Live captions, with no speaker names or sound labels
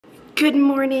Good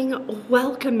morning,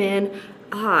 welcome in.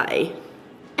 I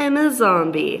am a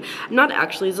zombie. I'm not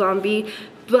actually a zombie,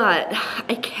 but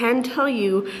I can tell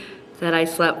you that I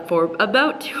slept for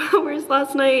about 2 hours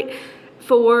last night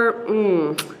for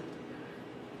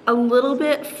a little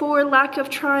bit for lack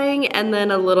of trying, and then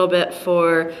a little bit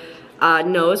for,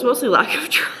 no, it's mostly lack of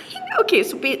trying. Okay,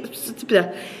 so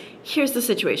here's the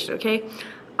situation, okay?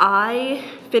 I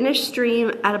finished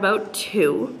stream at about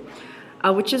 2.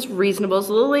 Which is reasonable. It's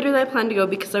a little later than I planned to go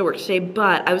because I worked today,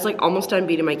 but I was like almost done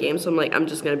beating my game, so I'm like, I'm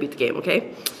just gonna beat the game,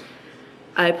 okay?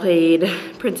 I played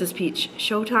Princess Peach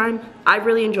Showtime. I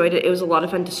really enjoyed it. It was a lot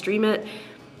of fun to stream it.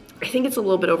 I think it's a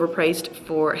little bit overpriced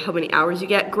for how many hours you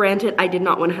get. Granted, I did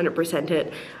not 100%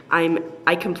 it.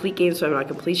 I complete games, so I'm not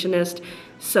a completionist.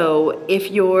 So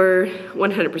if you're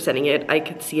 100%ing it, I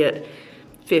could see it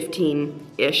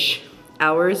 15-ish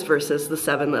hours versus the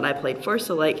 7 that I played for.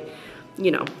 So like,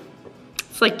 you know,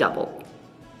 it's like double.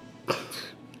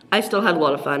 I still had a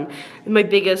lot of fun. And my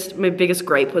biggest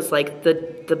gripe was like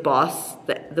the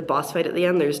boss fight at the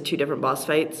end. There's 2 different boss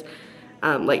fights,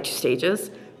 like 2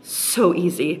 stages. So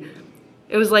easy.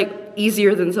 It was like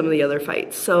easier than some of the other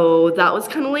fights. So that was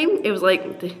kind of lame. It was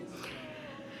like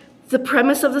the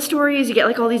premise of the story is you get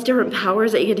like all these different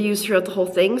powers that you get to use throughout the whole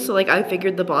thing. So like I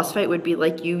figured the boss fight would be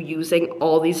like you using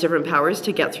all these different powers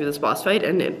to get through this boss fight,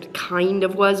 and it kind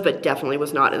of was, but definitely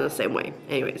was not in the same way.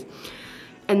 Anyways.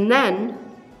 And then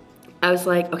I was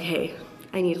like, okay,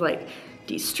 I need to like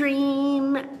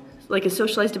de-stream, like I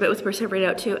socialized a bit with the person I read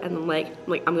out to, and then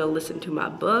I'm gonna listen to my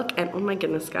book. And oh my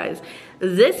goodness, guys,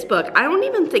 this book, I don't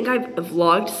even think I've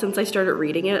vlogged since I started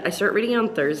reading it. I started reading it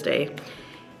on Thursday.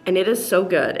 And it is so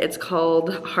good. It's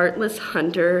called Heartless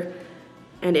Hunter,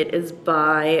 and it is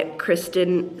by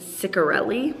Kristen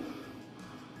Ciccarelli.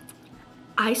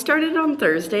 I started on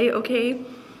Thursday, okay?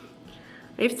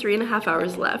 I have 3.5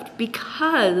 hours left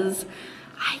because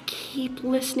I keep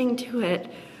listening to it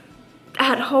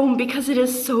at home because it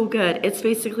is so good. It's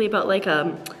basically about like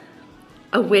a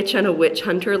witch and a witch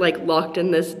hunter like locked in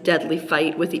this deadly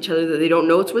fight with each other that they don't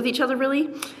know it's with each other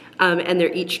really. And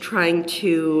they're each trying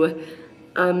to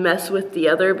mess with the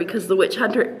other because the witch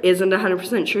hunter isn't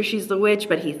 100% sure she's the witch,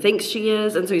 but he thinks she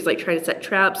is, and so he's like trying to set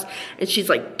traps, and she's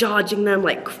like dodging them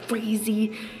like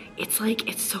crazy. It's like,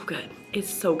 it's so good. It's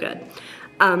so good.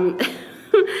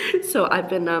 So I've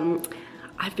been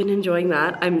enjoying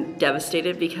that. I'm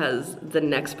devastated because the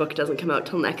next book doesn't come out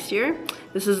till next year.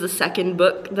 This is the 2nd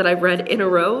book that I've read in a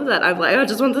row that I'm like, I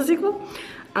just want the sequel.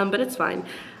 But it's fine.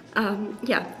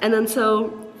 Yeah, and then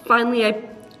so finally I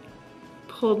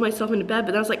pulled myself into bed,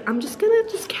 but I was like, I'm just gonna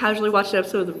casually watch an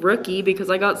episode of Rookie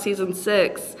because I got season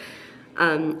 6.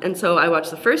 And so I watched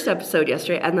the first episode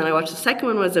yesterday, and then I watched the second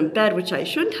one when I was in bed, which I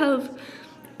shouldn't have.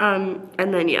 And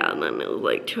then yeah, and then it was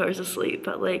like 2 hours of sleep,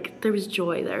 but like there was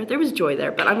joy there. There was joy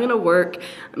there, but I'm gonna work.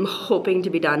 I'm hoping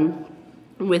to be done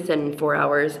within 4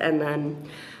 hours, and then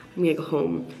I'm gonna go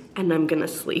home and I'm gonna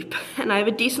sleep. And I have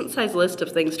a decent sized list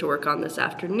of things to work on this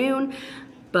afternoon,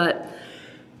 but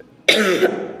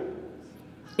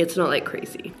it's not like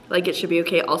crazy. Like it should be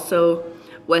okay. Also,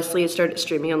 Wesley has started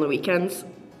streaming on the weekends.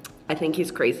 I think he's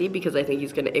crazy because I think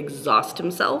he's gonna exhaust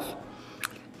himself.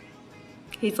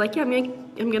 He's like, yeah,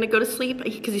 I'm gonna go to sleep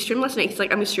because he streamed last night. He's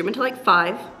like, I'm gonna stream until like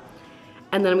 5,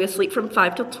 and then I'm gonna sleep from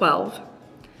 5 till 12.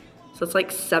 So it's like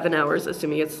 7 hours,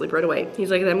 assuming he gets to sleep right away. He's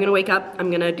like, I'm gonna wake up,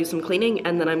 I'm gonna do some cleaning,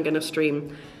 and then I'm gonna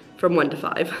stream from 1 to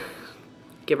 5,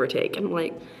 give or take. And I'm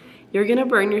like, you're gonna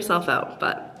burn yourself out,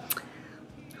 but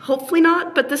hopefully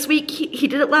not. But this week, he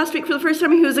did it last week for the first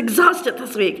time. He was exhausted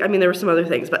this week. I mean, there were some other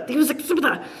things, but he was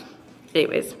like,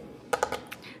 anyways.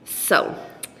 So,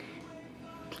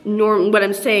 what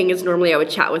I'm saying is normally I would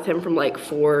chat with him from like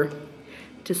 4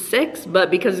 to 6,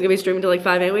 but because he's gonna be streaming till like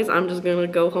 5 anyways, I'm just gonna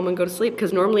go home and go to sleep,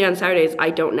 because normally on Saturdays,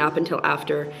 I don't nap until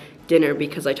after dinner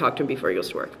because I talk to him before he goes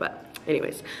to work. But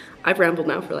anyways, I've rambled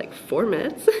now for like 4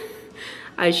 minutes.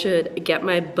 I should get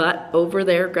my butt over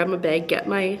there, grab my bag, get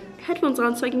my headphones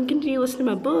on so I can continue listening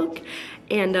to my book,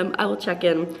 and I will check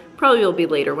in. Probably will be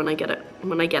later when I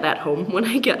get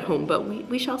home, but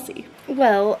we shall see.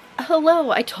 Well,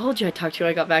 hello. I told you I'd talk to you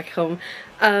when I got back home.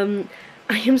 I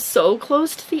am so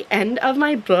close to the end of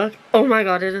my book. Oh my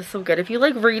god, it is so good. If you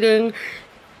like reading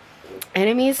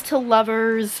enemies to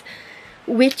lovers,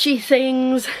 witchy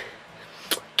things,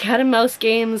 cat and mouse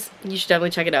games, you should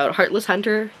definitely check it out. Heartless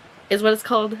Hunter is what it's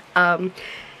called.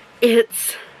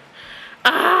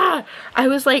 I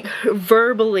was like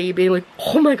verbally being like,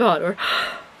 oh my god, or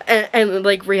and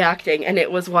like reacting, and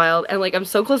it was wild. And like I'm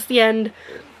so close to the end.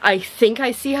 I think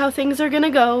I see how things are gonna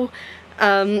go.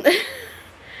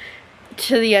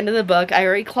 To the end of the book. I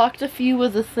already clocked a few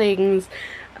of the things.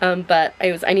 But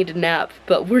I need a nap,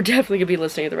 but we're definitely gonna be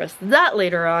listening to the rest of that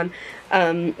later on.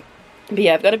 But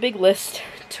yeah, I've got a big list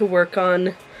to work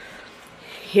on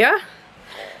here.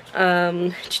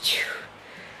 2,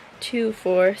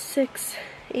 4, 6,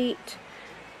 8,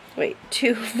 wait,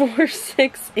 2, 4,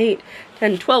 6, 8,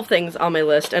 10, 12 things on my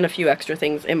list and a few extra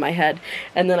things in my head.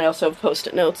 And then I also have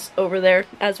post-it notes over there,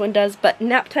 as one does. But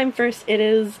nap time first. It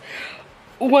is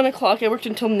 1 o'clock. I worked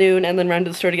until noon and then ran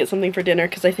to the store to get something for dinner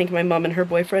because I think my mom and her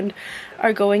boyfriend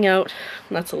are going out,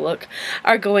 that's a look,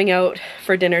 are going out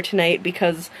for dinner tonight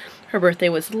because her birthday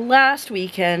was last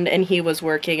weekend and he was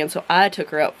working, and so I took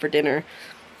her out for dinner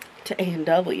to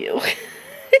A&W.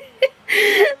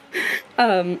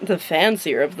 The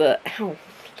fancier of the, ow,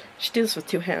 should do this with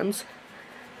 2 hands.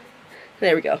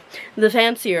 There we go. The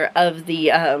fancier of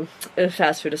the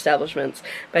fast food establishments.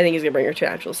 But I think he's gonna bring her to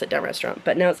an actual sit-down restaurant.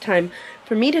 But now it's time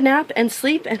for me to nap and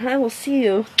sleep, and I will see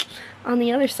you on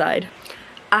the other side.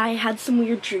 I had some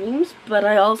weird dreams, but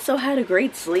I also had a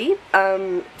great sleep.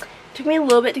 Took me a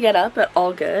little bit to get up, but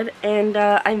all good. And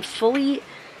I'm fully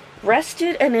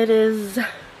rested, and it is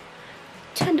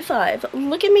 10 to 5.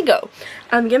 Look at me go.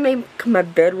 I'm gonna make my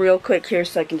bed real quick here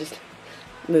so I can just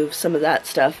move some of that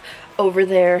stuff over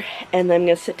there, and then I'm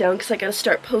gonna sit down because I gotta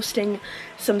start posting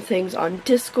some things on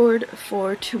Discord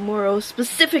for tomorrow,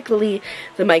 specifically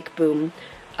the mic boom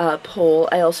poll.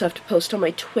 I also have to post on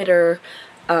my Twitter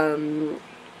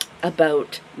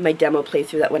about my demo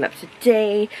playthrough that went up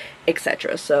today,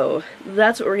 etc. So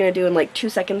that's what we're gonna do in like 2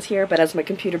 seconds here, but as my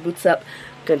computer boots up,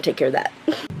 I'm gonna take care of that.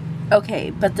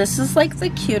 Okay, but this is like the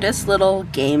cutest little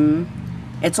game.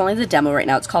 It's only the demo right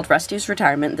now. It's called Rusty's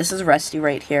Retirement. This is Rusty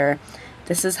right here.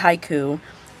 This is Haiku.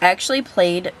 I actually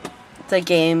played the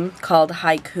game called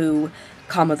Haiku,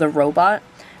 the Robot,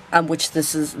 which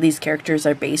these characters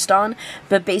are based on.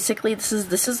 But basically, this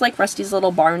is like Rusty's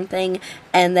little barn thing,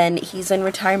 and then he's in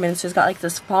retirement, so he's got like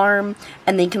this farm,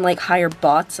 and they can like hire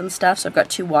bots and stuff. So I've got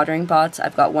 2 watering bots.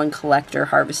 I've got 1 collector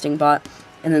harvesting bot,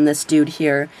 and then this dude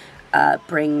here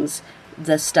brings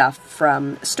the stuff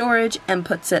from storage and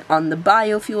puts it on the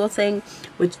biofuel thing,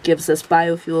 which gives us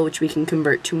biofuel, which we can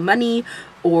convert to money,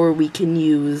 or we can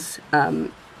use,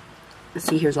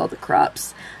 see, here's all the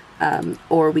crops,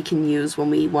 or we can use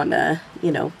when we want to,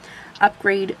 you know,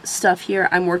 upgrade stuff here.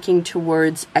 I'm working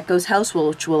towards Echo's house,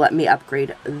 which will let me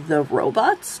upgrade the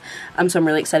robots, so I'm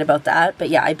really excited about that. But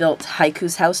yeah, I built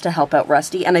Haiku's house to help out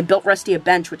Rusty, and I built Rusty a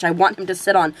bench, which I want him to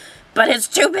sit on, but it's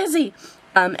too busy.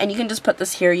 And you can just put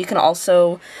this here. You can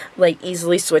also like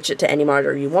easily switch it to any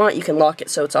monitor you want. You can lock it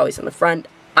so it's always in the front.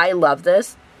 I love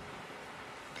this.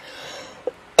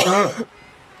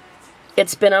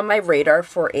 It's been on my radar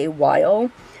for a while.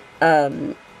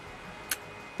 But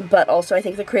also I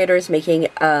think the creator is making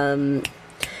an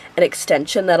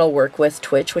extension that'll work with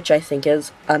Twitch, which I think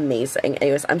is amazing.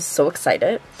 Anyways, I'm so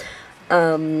excited.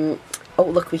 Oh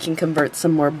look, we can convert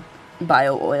some more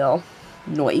bio oil.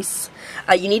 Nice.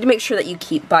 You need to make sure that you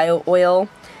keep bio oil,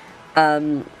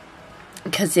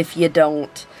 because if you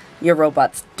don't, your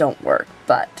robots don't work.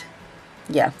 But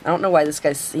yeah, I don't know why this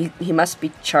guy's, he must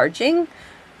be charging,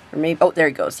 or maybe, oh, there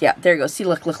he goes. Yeah, there he goes. See,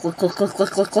 look.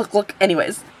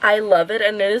 Anyways, I love it,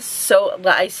 and it is so,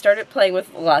 I started playing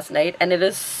with it last night, and it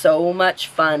is so much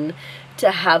fun to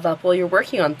have up while you're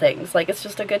working on things. Like, it's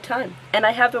just a good time. And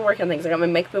I have been working on things. I got my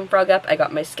Make Boom Frog up, I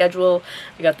got my schedule,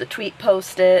 I got the tweet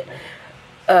posted.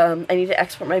 I need to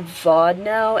export my VOD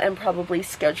now and probably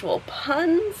schedule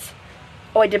puns.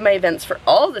 Oh, I did my events for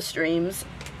all the streams.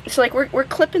 So like we're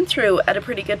clipping through at a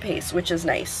pretty good pace, which is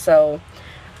nice. So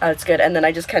it's good. And then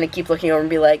I just kind of keep looking over and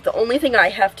be like, the only thing I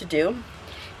have to do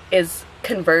is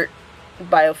convert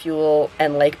biofuel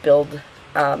and like build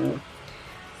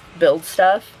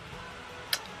stuff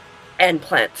and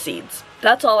plant seeds.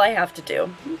 That's all I have to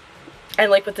do. And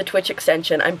like with the Twitch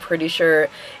extension, I'm pretty sure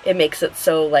it makes it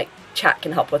so like chat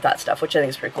can help with that stuff, which I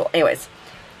think is pretty cool. Anyways,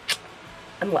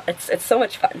 it's so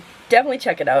much fun. Definitely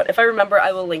check it out. If I remember,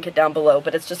 I will link it down below,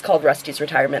 but it's just called Rusty's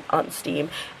Retirement on Steam,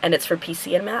 and it's for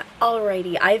PC and Mac.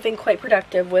 Alrighty, I've been quite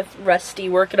productive with Rusty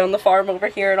working on the farm over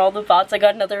here and all the bots. I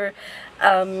got another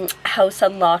house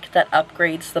unlocked that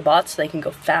upgrades the bots so they can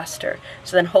go faster.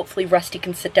 So then hopefully Rusty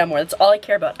can sit down more. That's all I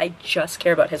care about. I just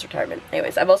care about his retirement.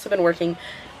 Anyways, I've also been working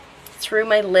through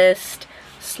my list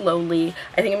slowly.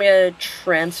 I think I'm gonna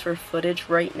transfer footage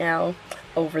right now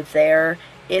over there.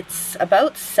 It's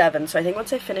about 7, so I think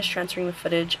once I finish transferring the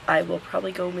footage, I will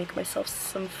probably go make myself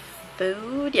some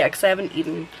food. Yeah, because I haven't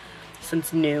eaten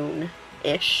since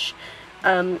noon-ish.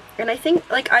 And I think,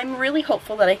 like, I'm really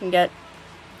hopeful that I can get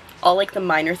all, like, the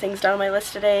minor things down on my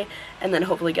list today, and then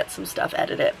hopefully get some stuff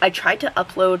edited. I tried to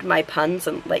upload my puns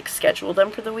and, like, schedule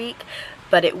them for the week,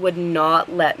 but it would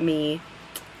not let me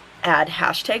add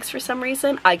hashtags for some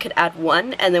reason. I could add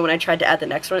one, and then when I tried to add the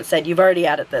next one, it said, you've already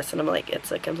added this, and I'm like,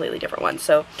 it's a completely different one.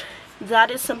 So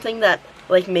that is something that,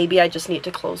 like, maybe I just need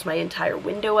to close my entire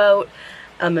window out,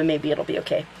 and maybe it'll be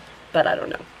okay, but I don't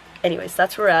know. Anyways,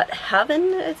 that's where we're at.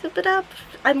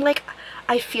 I'm like,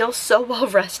 I feel so well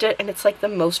rested, and it's like the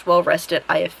most well rested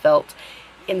I have felt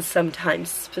in some time,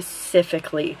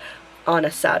 specifically on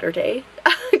a Saturday.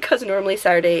 Because normally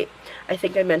Saturday, I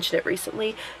think I mentioned it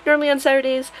recently, normally on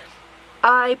Saturdays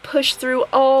I push through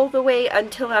all the way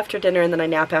until after dinner, and then I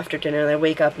nap after dinner, and I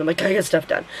wake up and I'm like, I got stuff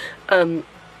done.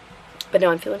 But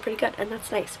now I'm feeling pretty good, and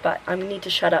that's nice, but I'm gonna need to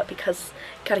shut up because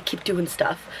I gotta keep doing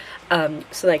stuff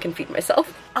so that I can feed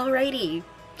myself. Alrighty,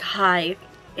 hi.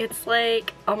 It's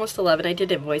like almost 11. I did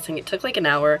invoicing. It took like an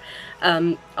hour.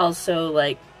 Also,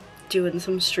 like, doing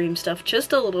some stream stuff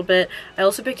just a little bit. I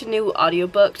also picked a new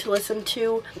audiobook to listen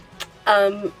to.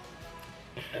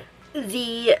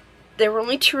 There were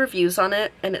only 2 reviews on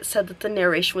it, and it said that the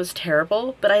narration was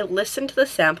terrible, but I listened to the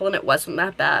sample and it wasn't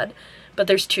that bad. But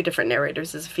there's 2 different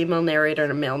narrators. There's a female narrator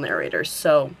and a male narrator,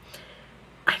 so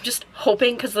I'm just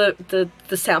hoping, because the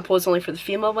sample was only for the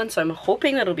female one, so I'm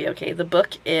hoping that'll be okay. The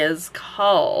book is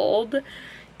called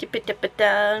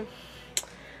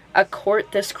A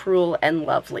Court This Cruel and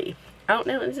Lovely. I don't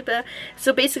know.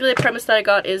 So basically the premise that I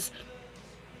got is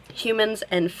humans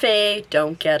and fae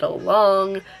don't get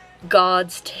along.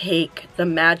 Gods take the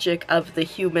magic of the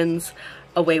humans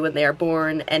away when they are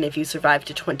born, and if you survive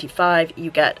to 25, you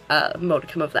get a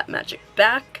modicum of that magic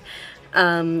back.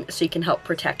 So you can help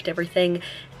protect everything,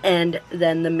 and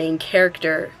then the main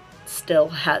character still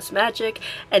has magic,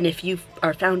 and if you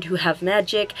are found to have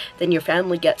magic, then your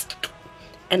family gets,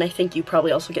 and I think you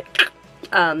probably also get,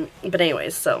 but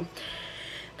anyways, so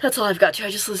that's all I've got to.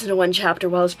 I just listened to 1 chapter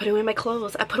while I was putting away my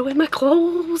clothes. I put away my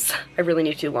clothes! I really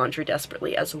need to do laundry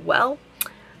desperately as well.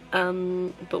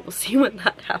 But we'll see when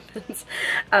that happens.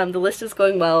 The list is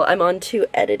going well. I'm on to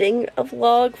editing a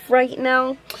vlog right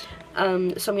now. So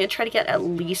I'm gonna try to get at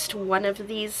least 1 of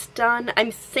these done. I'm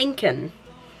thinking,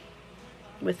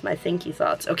 with my thinky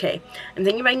thoughts, okay, I'm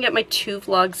thinking if I can get my 2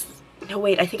 vlogs. No,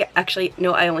 wait, I think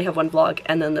no, I only have 1 vlog,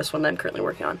 and then this one that I'm currently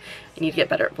working on. I need to get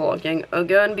better at vlogging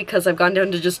again, because I've gone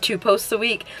down to just 2 posts a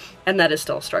week, and that is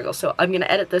still a struggle. So I'm gonna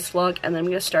edit this vlog, and then I'm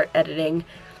gonna start editing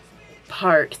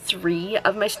part 3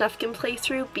 of my Snufkin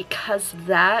playthrough, because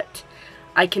that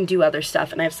I can do other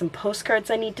stuff, and I have some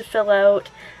postcards I need to fill out,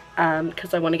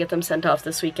 because I want to get them sent off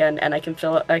this weekend, and I can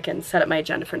set up my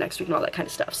agenda for next week and all that kind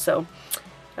of stuff. So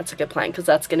that's a good plan, because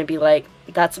that's going to be like,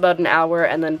 that's about an hour,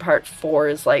 and then part 4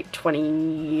 is like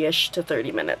 20-ish to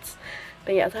 30 minutes.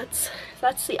 But yeah, that's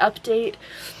the update.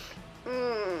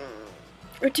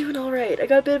 We're doing alright. I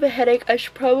got a bit of a headache. I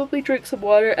should probably drink some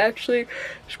water, actually. I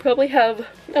should probably have,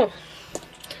 oh,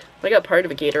 I got part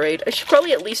of a Gatorade. I should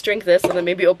probably at least drink this and then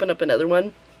maybe open up another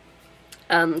one.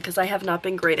 Because I have not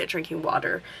been great at drinking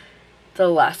water the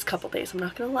last couple days, I'm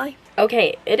not gonna lie.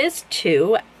 Okay, it is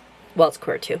 2. Well, it's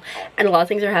 1:45, and a lot of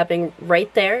things are happening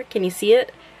right there. Can you see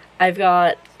it? I've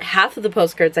got half of the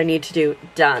postcards I need to do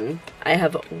done. I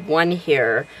have 1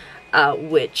 here,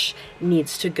 which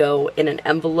needs to go in an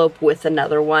envelope with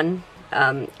another one,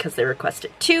 because they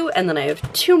requested 2, and then I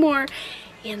have 2 more,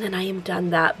 and then I am done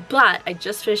that. But I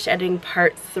just finished editing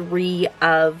part 3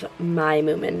 of my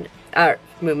Moomin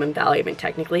Valley, I mean,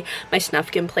 technically, my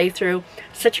Snufkin playthrough.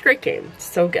 Such a great game.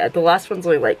 So good. The last one's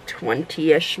only like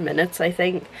 20-ish minutes, I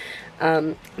think.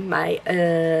 My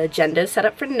agenda is set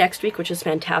up for next week, which is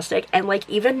fantastic. And like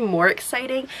even more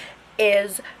exciting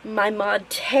is my mod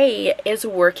Tay is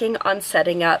working on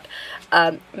setting up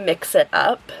Mix It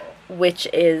Up, which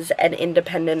is an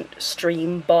independent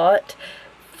stream bot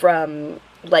from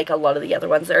like a lot of the other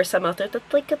ones. There are some out there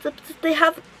that like they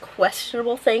have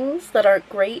questionable things that aren't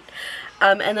great.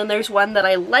 And then there's one that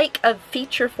I like a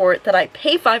feature for it that I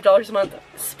pay $5 a month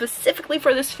specifically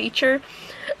for this feature.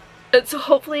 And so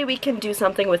hopefully we can do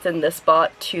something within this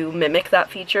bot to mimic that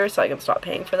feature so I can stop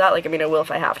paying for that. Like, I mean, I will if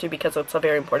I have to, because it's a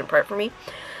very important part for me.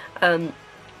 But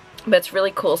it's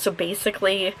really cool. So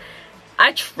basically,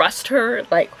 I trust her,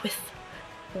 like,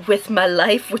 with my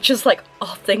life, which is like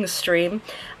all things stream,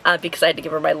 because I had to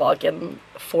give her my login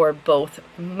for both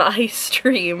my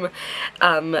stream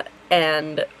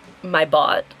and my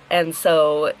bot, and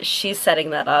so she's setting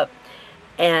that up,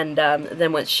 and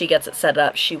then once she gets it set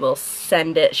up, she will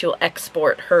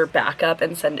export her backup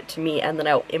and send it to me, and then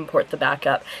I'll import the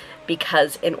backup,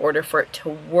 because in order for it to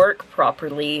work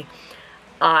properly,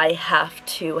 I have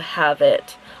to have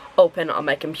it open on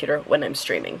my computer when I'm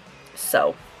streaming.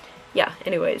 So yeah,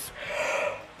 anyways.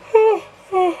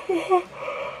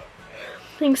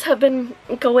 things have been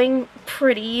going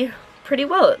pretty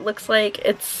well. It looks like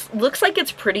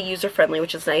it's pretty user-friendly,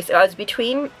 which is nice. I was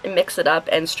between Mix It Up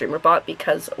and StreamerBot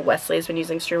because Wesley has been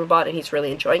using StreamerBot and he's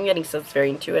really enjoying it. He says it's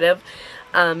very intuitive.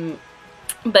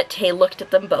 But Tay looked at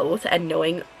them both, and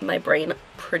knowing my brain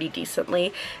pretty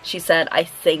decently, she said, I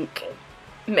think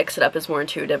Mix It Up is more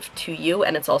intuitive to you,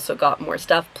 and it's also got more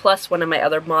stuff. Plus, one of my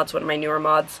other mods, one of my newer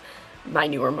mods,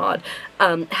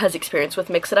 has experience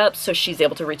with Mix It Up, so she's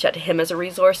able to reach out to him as a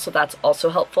resource, so that's also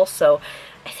helpful. So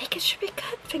I think it should be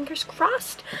good, fingers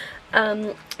crossed.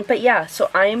 But yeah,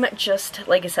 so I'm just,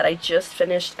 like I said, I just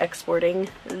finished exporting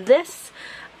this.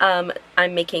 I'm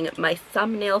making my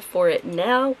thumbnail for it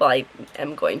now. Well, I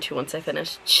am going to once I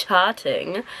finish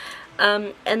chatting.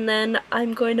 And then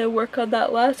I'm going to work on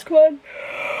that last one.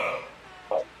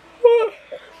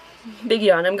 Big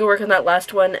yawn. I'm going to work on that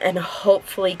last one and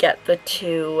hopefully get the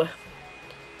two...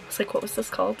 It's like, what was this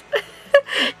called?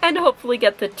 And hopefully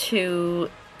get the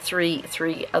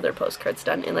three other postcards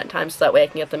done in that time, so that way I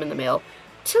can get them in the mail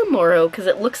tomorrow, because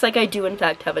it looks like I do in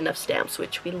fact have enough stamps,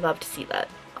 which we love to see that.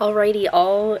 Alrighty,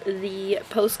 all the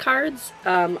postcards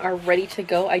are ready to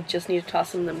go. I just need to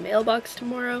toss them in the mailbox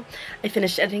tomorrow. I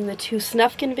finished editing the 2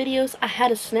 Snufkin videos. I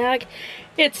had a snack.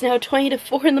 It's now 20 to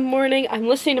 4 in the morning. I'm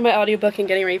listening to my audiobook and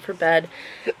getting ready for bed.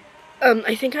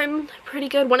 I think I'm pretty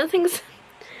good. One of the things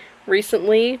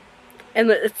recently,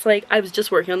 and it's like, I was just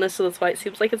working on this, so that's why it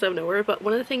seems like it's out of nowhere, but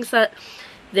one of the things that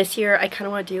this year I kind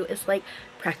of want to do is like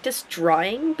practice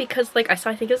drawing, because like I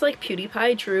think it was like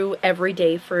PewDiePie drew every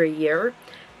day for a year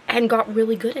and got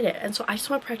really good at it, and so I just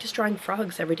want to practice drawing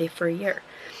frogs every day for a year.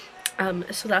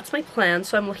 So that's my plan.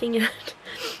 So I'm looking at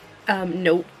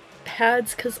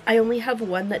notepads, because I only have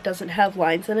one that doesn't have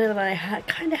lines in it, and I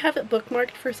kind of have it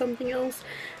bookmarked for something else.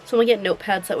 So I'm gonna get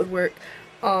notepads that would work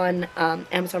on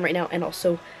Amazon right now, and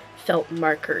also felt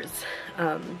markers,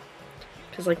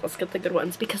 because like, let's get the good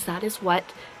ones, because that is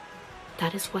what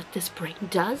this brain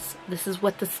does. This is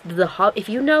what the hobby, if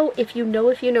you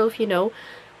know,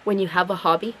 when you have a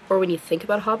hobby, or when you think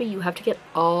about a hobby, you have to get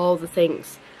all the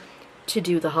things to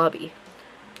do the hobby.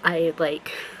 I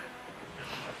like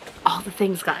all the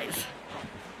things, guys.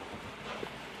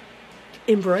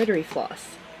 Embroidery floss,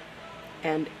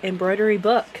 and embroidery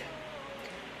book,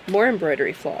 more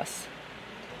embroidery floss,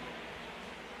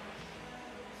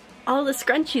 all the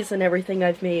scrunchies and everything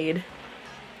I've made,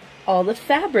 all the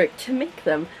fabric to make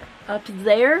them. Up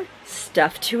there,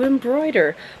 stuff to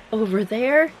embroider. Over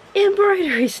there,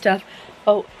 embroidery stuff.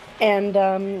 Oh, and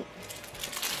I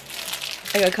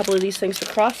got a couple of these things for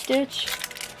cross stitch.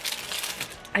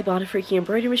 I bought a freaking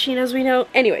embroidery machine, as we know.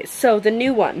 Anyways, so the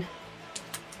new one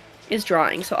is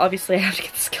drawing, so obviously I have to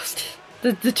get the skills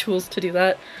the tools to do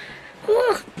that.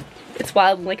 Ugh. It's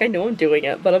wild, like I know I'm doing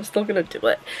it, but I'm still gonna do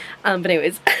it. But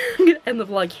anyways, I'm gonna end the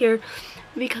vlog here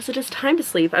because it is time to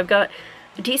sleep. I've got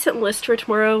a decent list for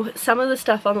tomorrow. Some of the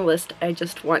stuff on the list I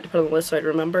just want to put on the list so I'd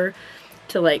remember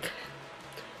to like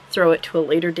throw it to a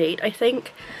later date, I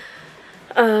think.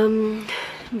 But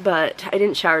I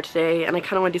didn't shower today, and I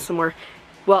kind of want to do some more.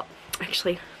 Well,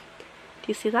 actually, do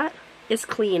you see that? It's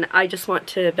clean. I just want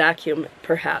to vacuum,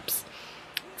 perhaps.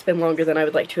 It's been longer than I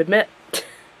would like to admit.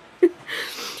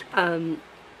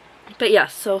 But yeah,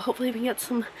 so hopefully we can get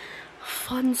some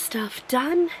fun stuff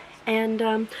done, and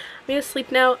I'm gonna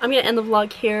sleep now. I'm gonna end the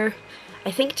vlog here.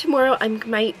 I think tomorrow I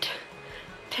might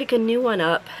pick a new one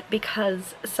up,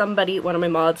 because somebody, one of my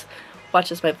mods,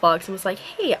 watches my vlogs and was like,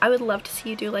 hey, I would love to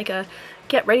see you do like a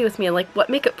get ready with me, and like what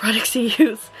makeup products you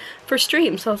use for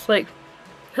stream. So I was like,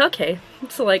 okay.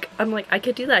 So like, I'm like, I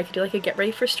could do that. I could do like a get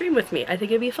ready for stream with me. I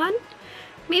think it'd be fun.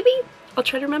 Maybe. I'll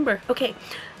try to remember. Okay.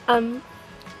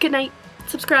 Good night.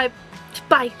 Subscribe.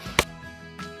 Bye.